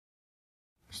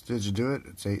Did you do it?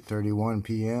 It's 8:31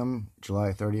 p.m.,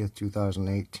 July 30th,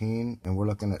 2018, and we're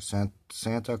looking at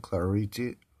Santa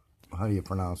Clarita. How do you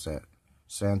pronounce that?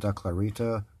 Santa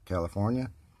Clarita, California.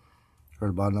 Heard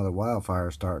about another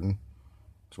wildfire starting.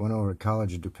 Just went over to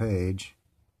College of DuPage.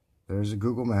 There's the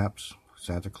Google Maps,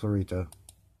 Santa Clarita.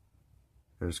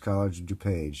 There's College of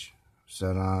DuPage.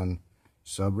 Set on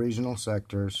sub-regional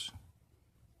sectors,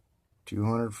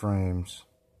 200 frames,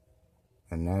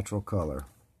 and natural color.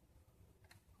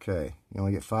 Okay, you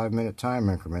only get 5-minute time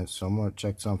increments, so I'm going to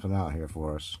check something out here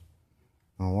for us.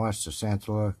 I'm going to watch the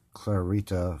Santa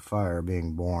Clarita fire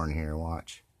being born here,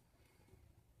 watch.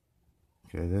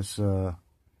 Okay, this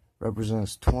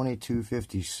represents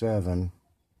 2257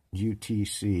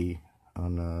 UTC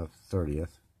on the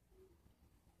 30th.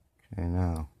 Okay,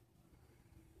 now,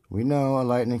 we know a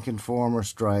lightning can form or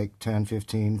strike 10,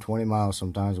 15, 20 miles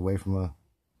sometimes away from a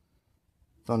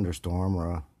thunderstorm or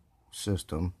a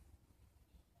system.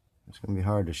 It's going to be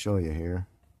hard to show you here.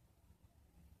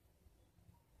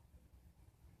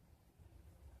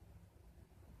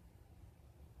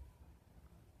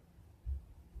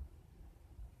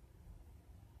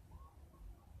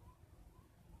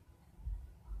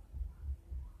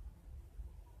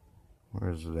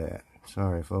 Where's it at?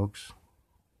 Sorry, folks.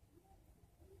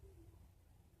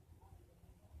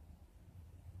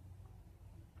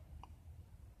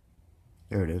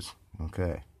 There it is.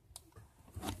 Okay.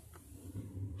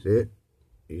 See it?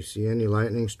 You see any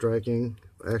lightning striking?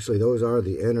 Actually, those are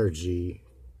the energy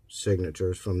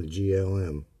signatures from the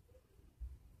GLM.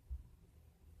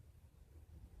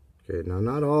 Okay, now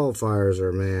not all fires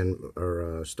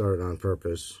are started on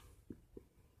purpose.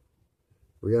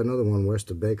 We got another one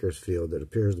west of Bakersfield that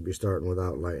appears to be starting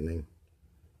without lightning.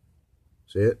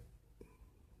 See it?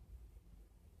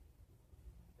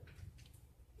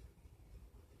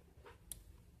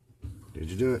 Did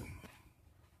you do it?